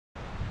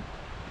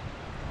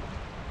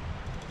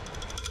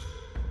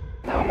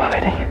Now I'm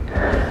hiding.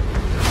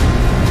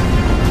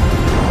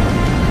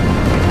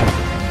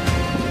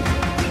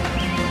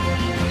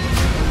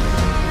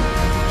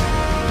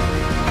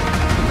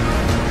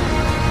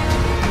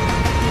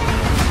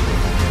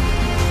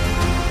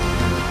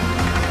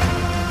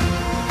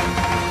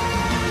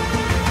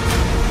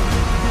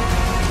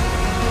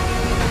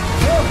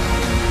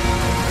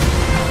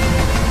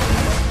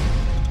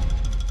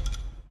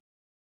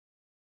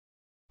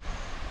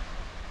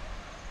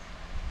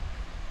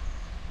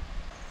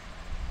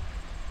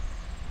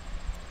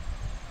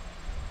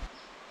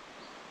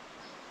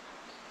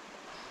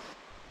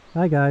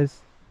 Hi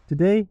guys,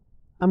 today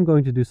I'm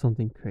going to do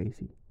something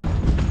crazy.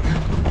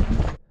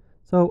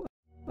 So,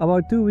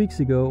 about 2 weeks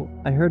ago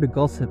I heard a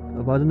gossip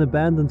about an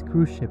abandoned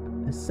cruise ship,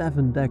 a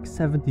 7-deck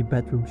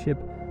 70-bedroom ship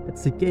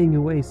that's decaying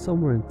away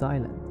somewhere in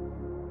Thailand.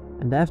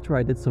 And after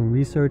I did some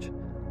research,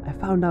 I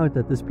found out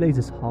that this place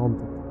is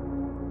haunted.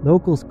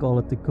 Locals call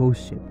it the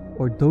ghost ship,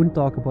 or don't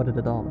talk about it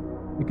at all,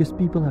 because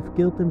people have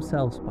killed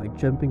themselves by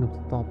jumping off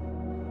the top.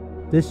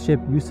 This ship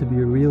used to be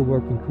a real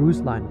working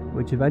cruise line,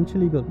 which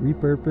eventually got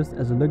repurposed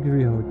as a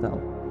luxury hotel.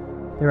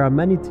 There are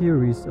many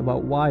theories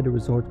about why the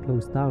resort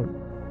closed down.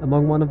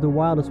 Among one of the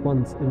wildest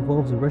ones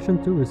involves a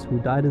Russian tourist who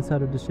died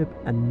inside of the ship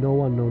and no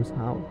one knows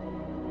how.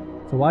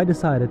 So I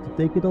decided to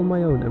take it on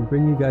my own and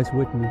bring you guys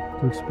with me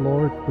to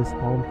explore this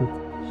haunted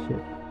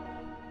ship.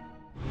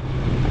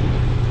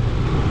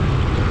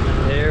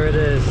 Here it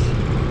is.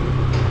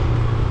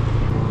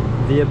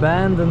 The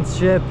abandoned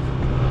ship.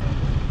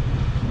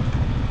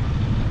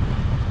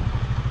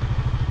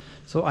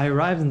 So I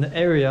arrived in the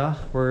area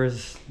where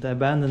is the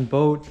abandoned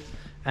boat,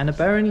 and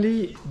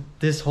apparently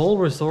this whole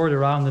resort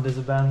around it is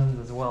abandoned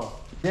as well.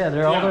 Yeah,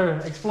 there are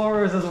other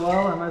explorers as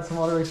well. I met some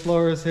other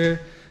explorers here.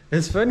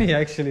 It's funny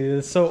actually,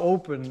 it's so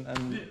open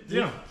and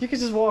you can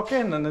just walk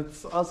in and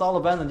it's all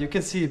abandoned. You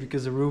can see it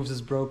because the roof is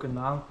broken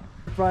down.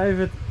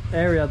 Private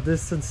area,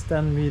 distance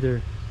 10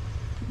 meters.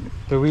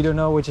 But we don't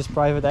know which is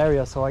private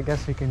area, so I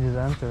guess we can just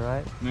enter,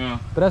 right? Yeah.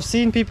 But I've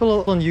seen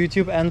people on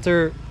YouTube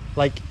enter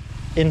like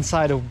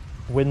inside of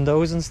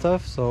windows and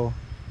stuff, so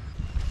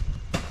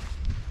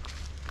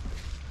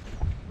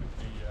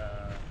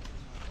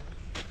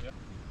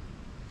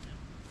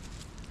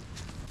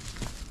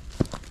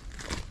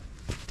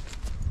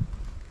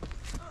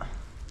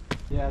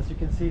yeah, as you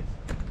can see, it's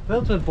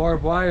built with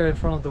barbed wire in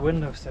front of the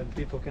windows so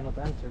people cannot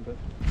enter, but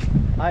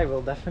I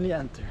will definitely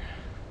enter.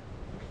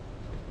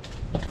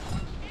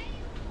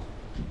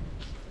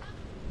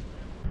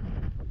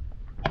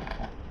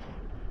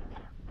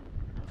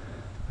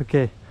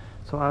 Okay,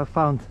 so I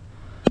found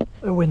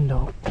a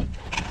window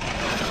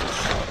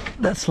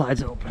that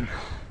slides open.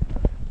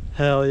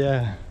 Hell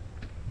yeah.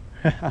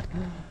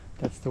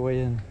 That's the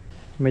way in.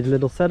 Made a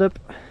little setup.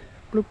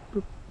 Bloop,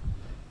 bloop.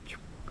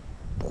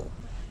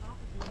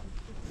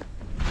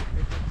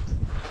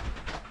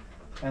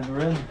 And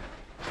we're in.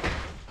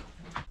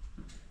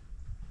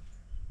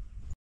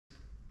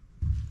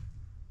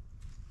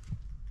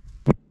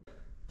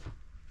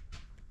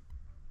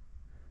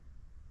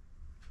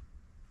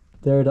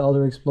 There are the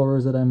other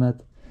explorers that I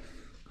met.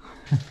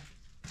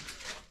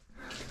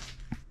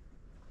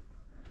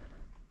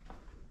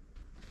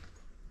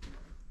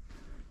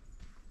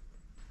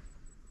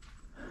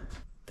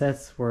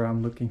 That's where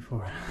I'm looking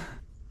for.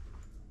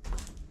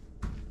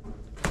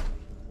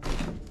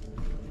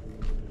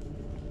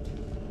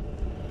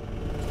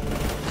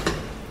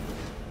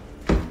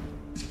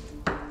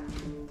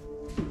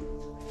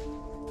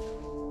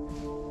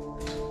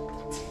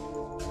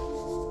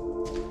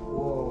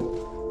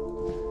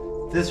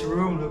 Whoa. This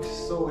room looks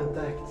so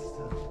intact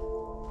still.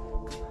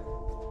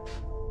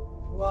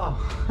 Wow.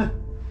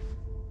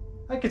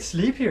 I could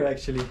sleep here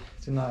actually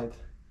tonight.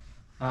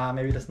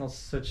 Maybe that's not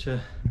such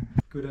a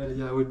good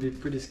idea. I would be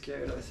pretty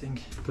scared, I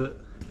think.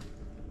 But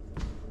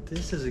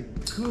this is a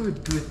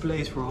good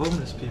place for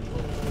homeless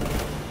people.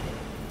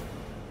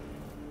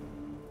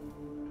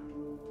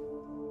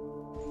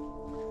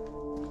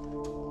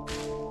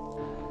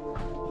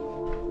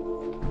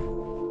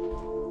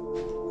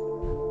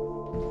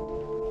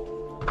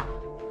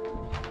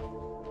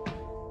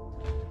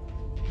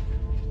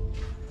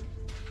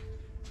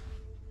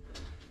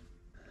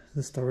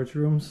 The storage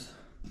rooms.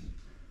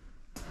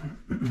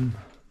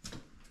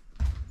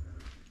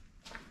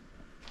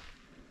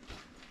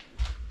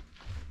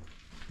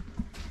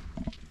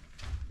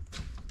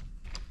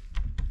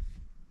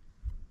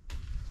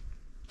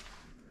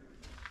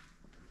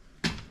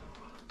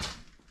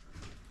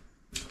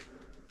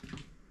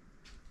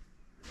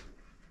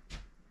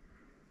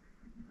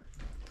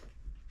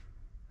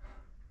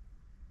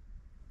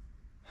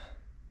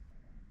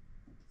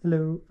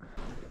 Hello.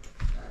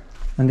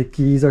 And the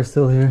keys are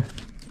still here.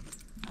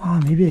 Oh,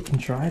 maybe I can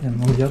try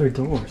them on the other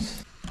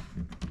doors.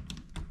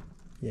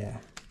 Yeah.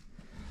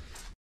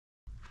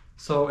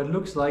 So it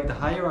looks like the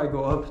higher I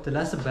go up, the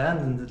less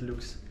abandoned it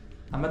looks.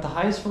 I'm at the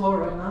highest floor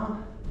right now,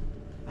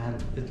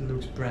 and it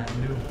looks brand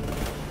new.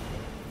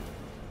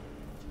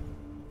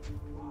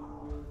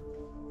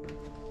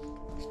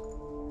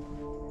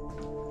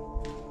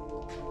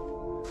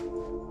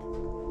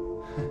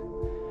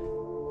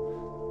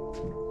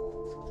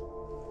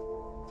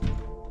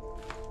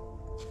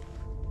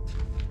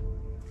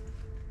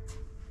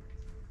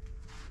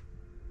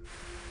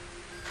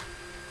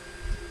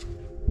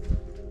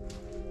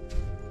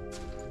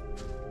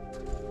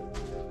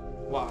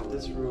 Wow,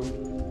 this room.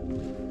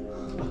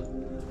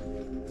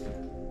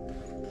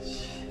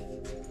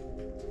 Shit.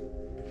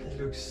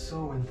 It looks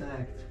so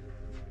intact.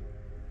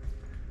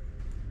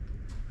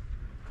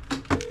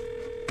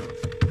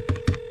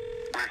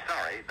 We're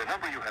sorry, the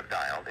number you have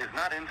dialed is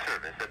not in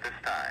service at this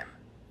time.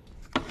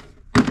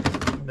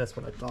 That's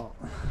what I thought.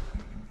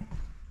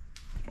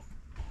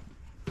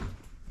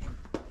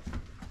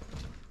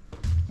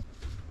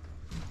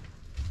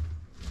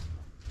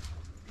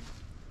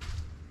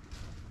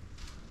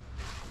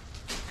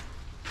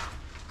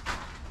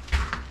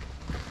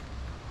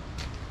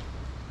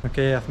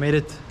 Okay, I've made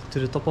it to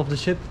the top of the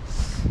ship,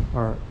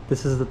 or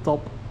this is the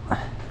top.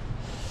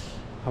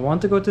 I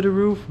want to go to the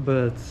roof,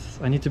 but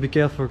I need to be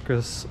careful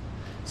because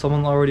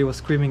someone already was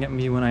screaming at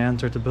me when I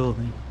entered the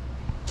building.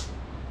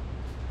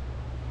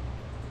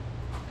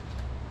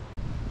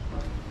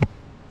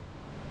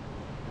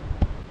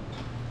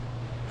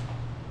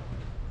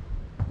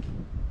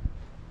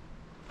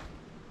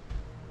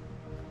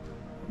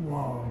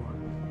 Whoa,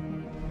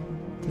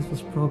 this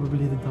was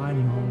probably the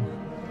dining hall.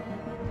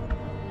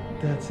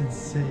 That's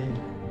insane.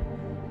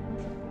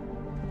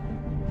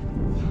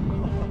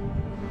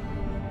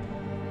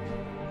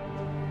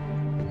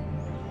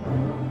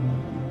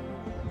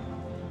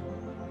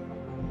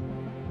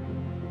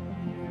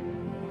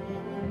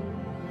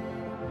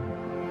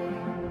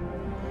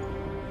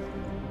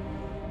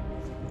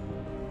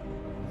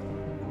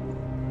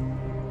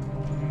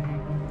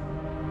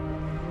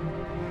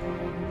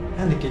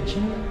 And the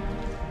kitchen.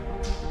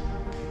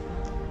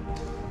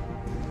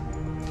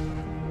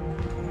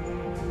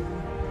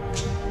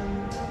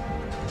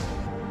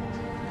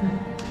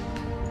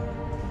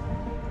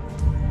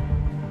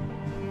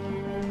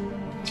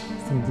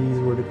 I think these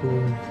were the cool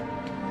ones.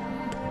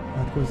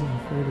 That goes even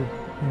further.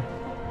 Here.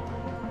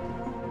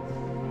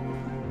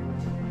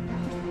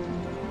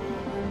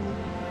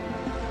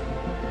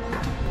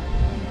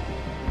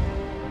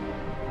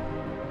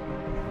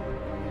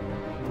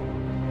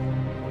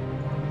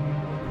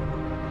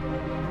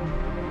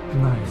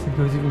 Nice, it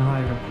goes even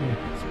higher up here.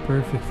 It's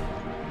perfect.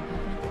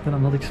 Then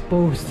I'm not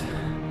exposed.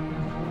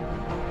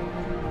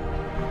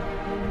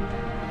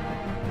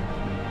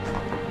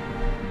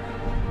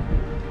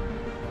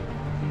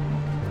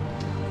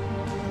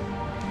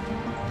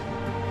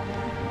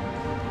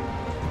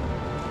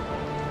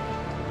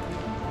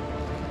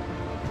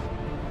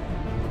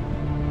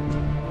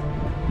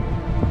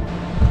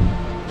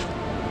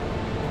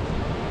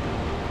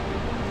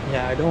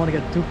 Yeah, I don't want to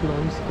get too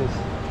close because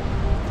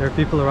there are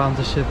people around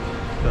the ship,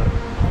 but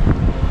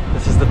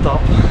this is the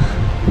top.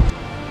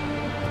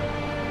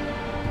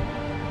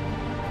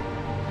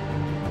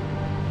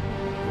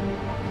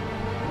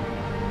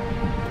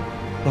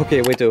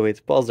 Okay,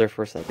 wait, pause there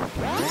for a second.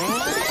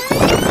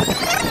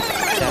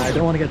 Yeah, I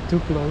don't want to get too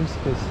close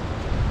because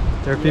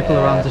there are people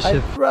around the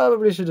ship. I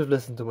probably should have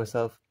listened to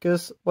myself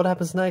because what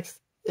happens next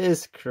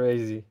is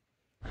crazy.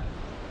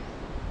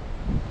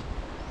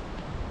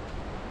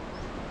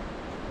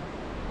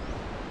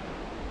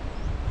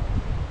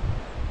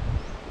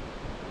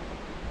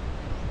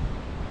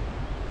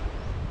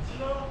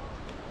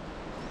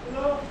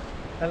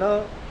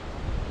 Hello?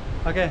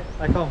 Okay,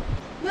 I come.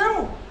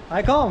 No!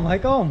 I come.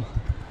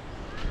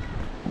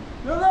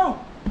 No!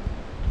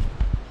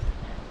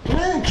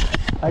 Hey!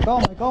 I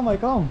come. No! Kom!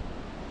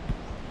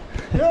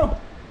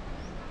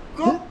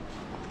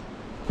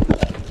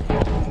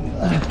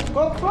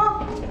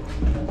 Kom!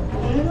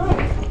 There you go!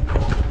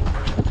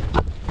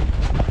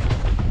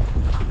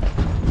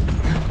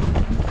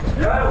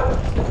 No!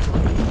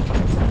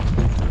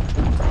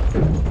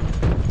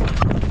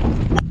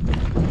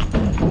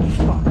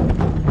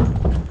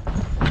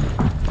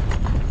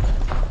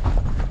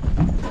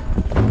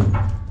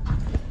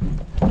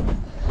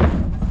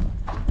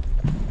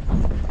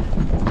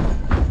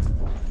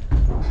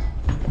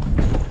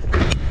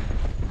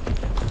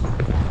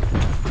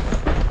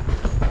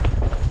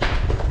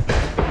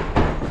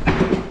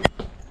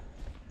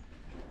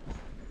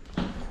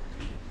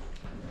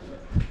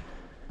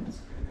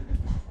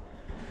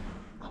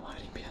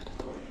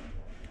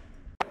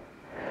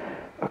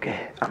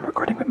 Okay, I'm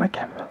recording with my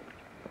camera,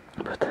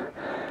 but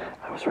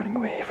I was running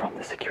away from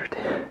the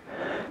security,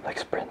 like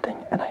sprinting,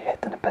 and I hid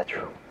in a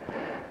bedroom.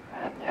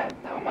 And yeah,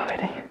 now I'm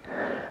hiding.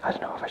 I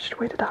don't know if I should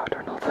wait it out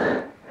or not.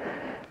 But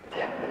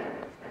yeah,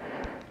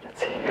 let's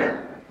see.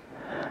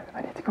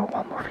 I need to go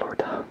one more floor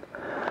down,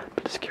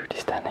 but the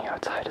security's standing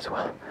outside as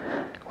well,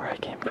 where I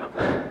came from.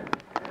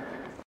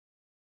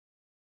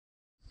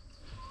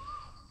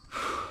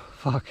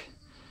 Fuck.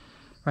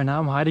 Right now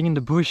I'm hiding in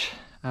the bush.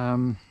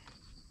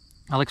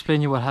 I'll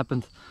explain you what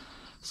happened.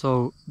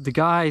 So the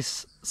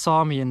guys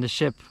saw me in the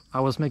ship. I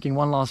was making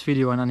one last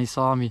video and then he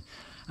saw me.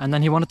 And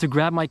then he wanted to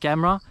grab my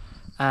camera.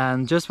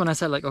 And just when I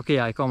said like,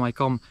 okay, I come,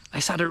 I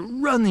started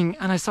running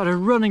and I started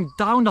running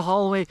down the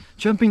hallway,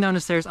 jumping down the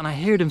stairs, and I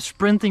heard him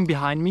sprinting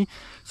behind me.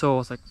 So I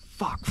was like,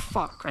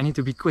 fuck, I need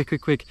to be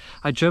quick.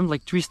 I jumped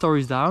like 3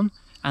 stories down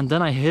and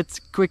then I hid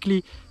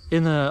quickly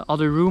in the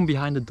other room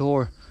behind the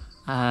door.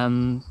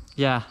 And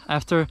yeah,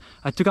 after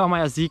I took out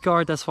my SD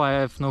card, that's why I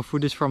have no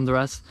footage from the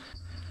rest.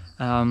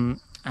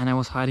 and I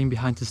was hiding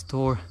behind this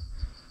door,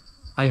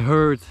 I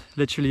heard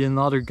literally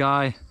another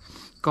guy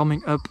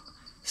coming up,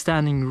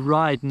 standing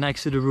right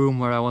next to the room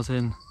where I was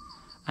in,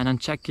 and I'm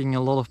checking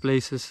a lot of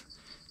places.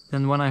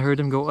 Then when I heard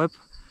him go up,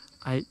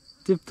 I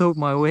tiptoed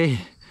my way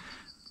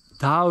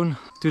down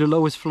to the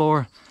lowest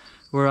floor,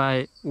 where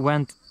I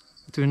went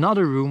to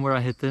another room where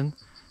I hid in,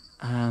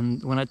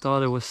 and when I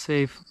thought it was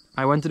safe,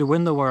 I went to the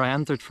window where I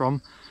entered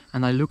from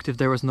and I looked if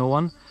there was no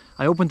one.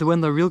 I opened the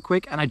window real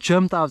quick and I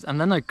jumped out,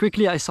 and then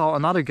I saw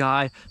another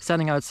guy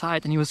standing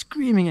outside and he was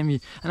screaming at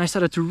me, and I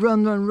started to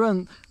run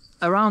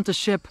around the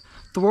ship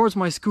towards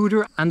my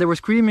scooter, and they were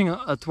screaming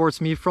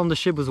towards me from the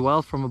ship as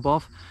well, from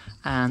above.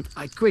 And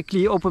I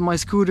quickly opened my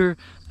scooter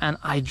and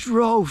I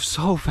drove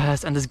so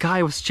fast, and this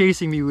guy was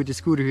chasing me with the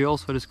scooter. He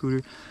also had a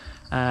scooter,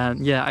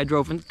 and yeah, I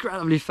drove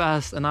incredibly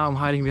fast, and now I'm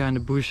hiding behind a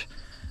bush.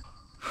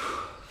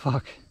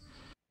 Fuck.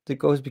 The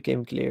coast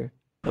became clear,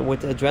 and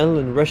with the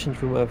adrenaline rushing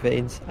through my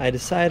veins, I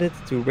decided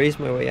to race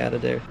my way out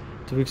of there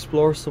to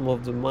explore some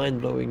of the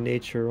mind-blowing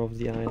nature of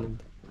the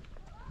island.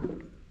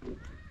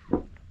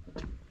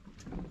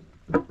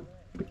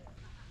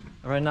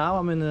 Right now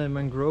I'm in a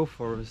mangrove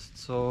forest,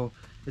 so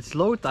it's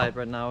low tide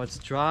right now, it's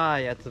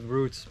dry at the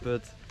roots,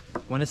 but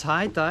when it's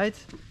high tide,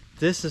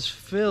 this is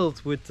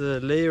filled with a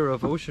layer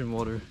of ocean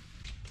water.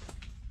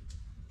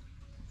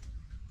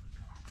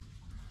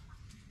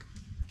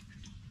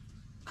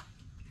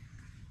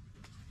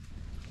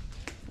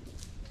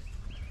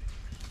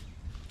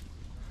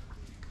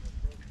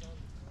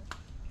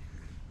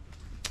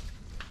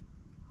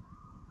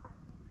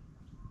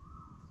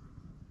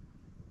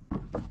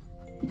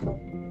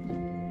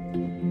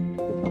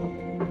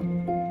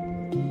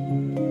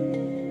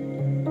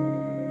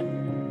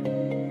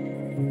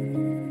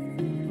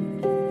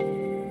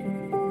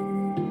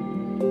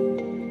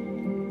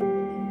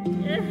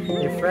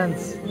 Your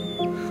friends.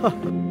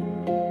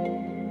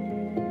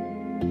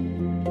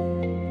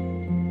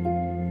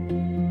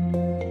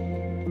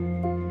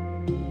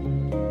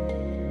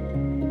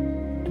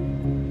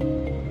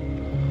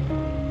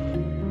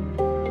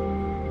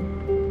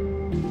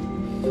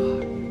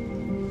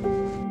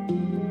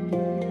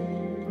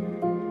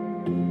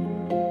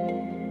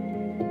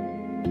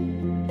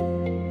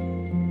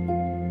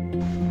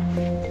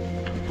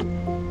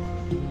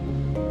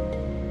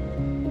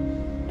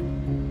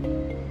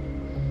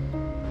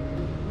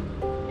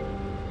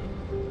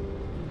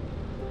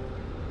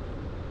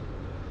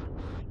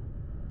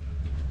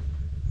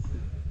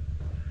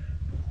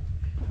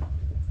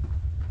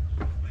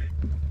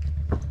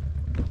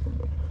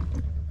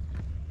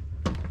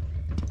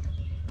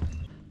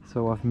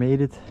 So I've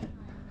made it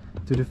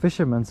to the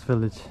fisherman's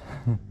village.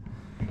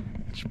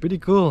 It's pretty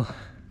cool.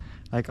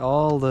 Like,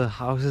 all the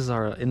houses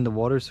are in the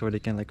water, so they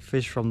can like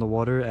fish from the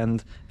water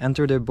and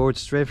enter their boat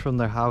straight from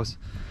their house.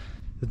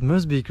 It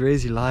must be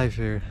crazy life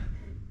here.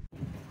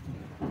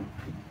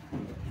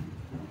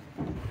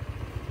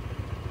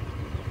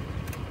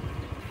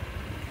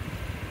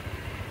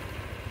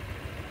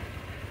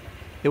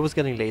 It was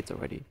getting late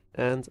already,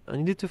 and I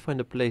needed to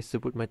find a place to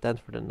put my tent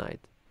for the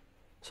night.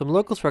 Some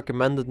locals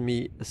recommended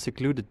me a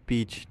secluded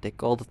beach. They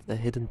called it a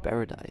hidden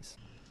paradise.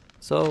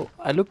 So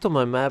I looked on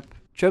my map,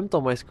 jumped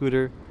on my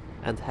scooter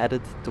and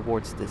headed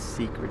towards this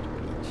secret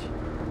beach.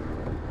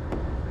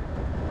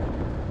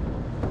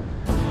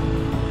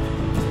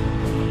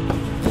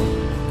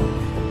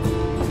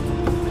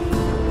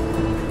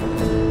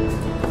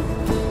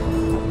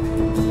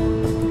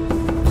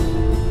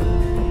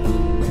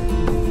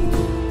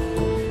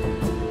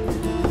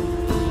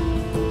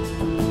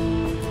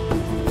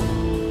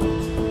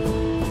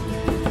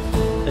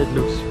 It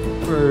looks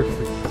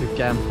perfect to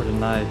camp for the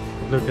night.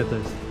 Look at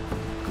this.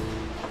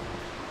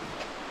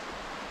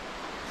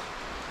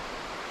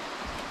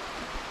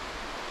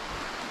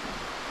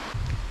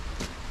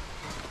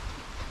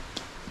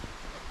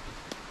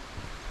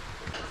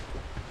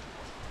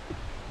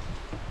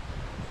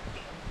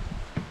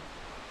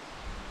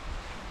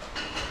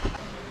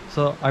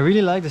 So I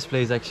really like this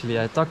place actually.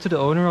 I talked to the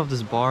owner of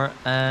this bar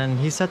and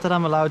he said that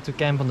I'm allowed to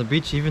camp on the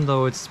beach even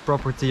though it's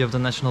property of the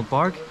national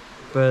park,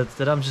 but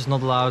that I'm just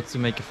not allowed to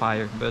make a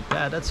fire. But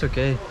yeah, that's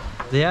okay.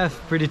 They have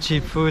pretty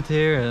cheap food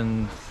here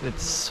and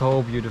it's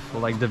so beautiful.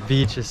 Like, the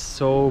beach is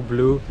so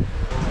blue.